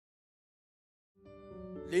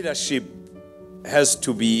Leadership has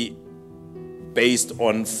to be based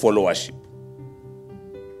on followership.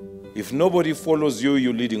 If nobody follows you,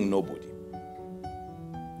 you're leading nobody.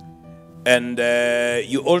 And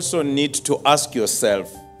you also need to ask yourself,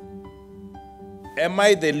 am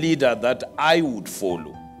I the leader that I would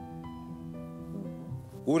follow?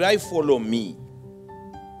 Would I follow me?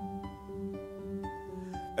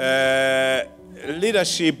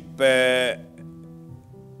 Leadership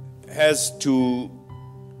has to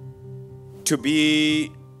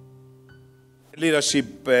be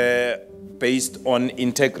leadership based on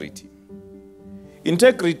integrity.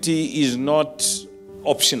 Integrity is not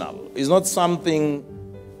optional. It's not something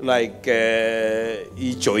like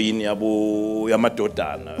ijoin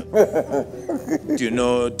yamadodana. You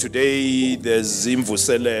know, today there's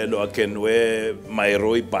imvuselelo, I can wear my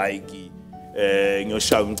Roy bike, no,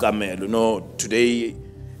 today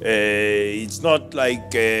it's not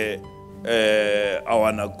like I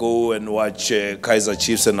wanna go and watch Kaiser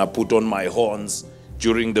Chiefs and I put on my horns.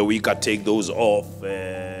 During the week I take those off,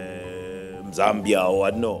 Zambia or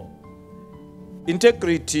what, no.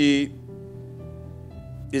 Integrity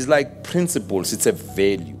is like principles, it's a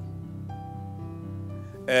value.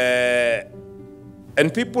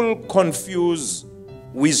 And people confuse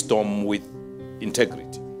wisdom with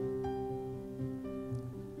integrity.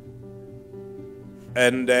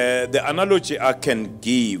 And the analogy I can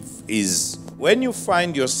give is when you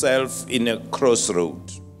find yourself in a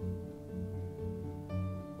crossroad,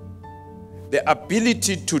 the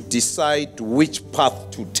ability to decide which path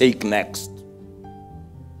to take next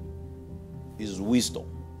is wisdom.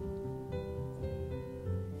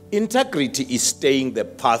 Integrity is staying the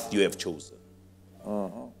path you have chosen.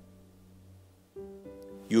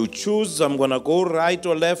 You choose, I'm going to go right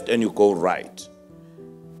or left, and you go right.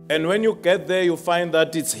 And when you get there, you find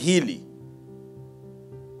that it's hilly.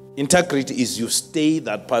 Integrity is you stay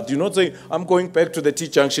that path. You're not saying, I'm going back to the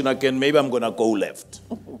T-junction again, maybe I'm going to go left.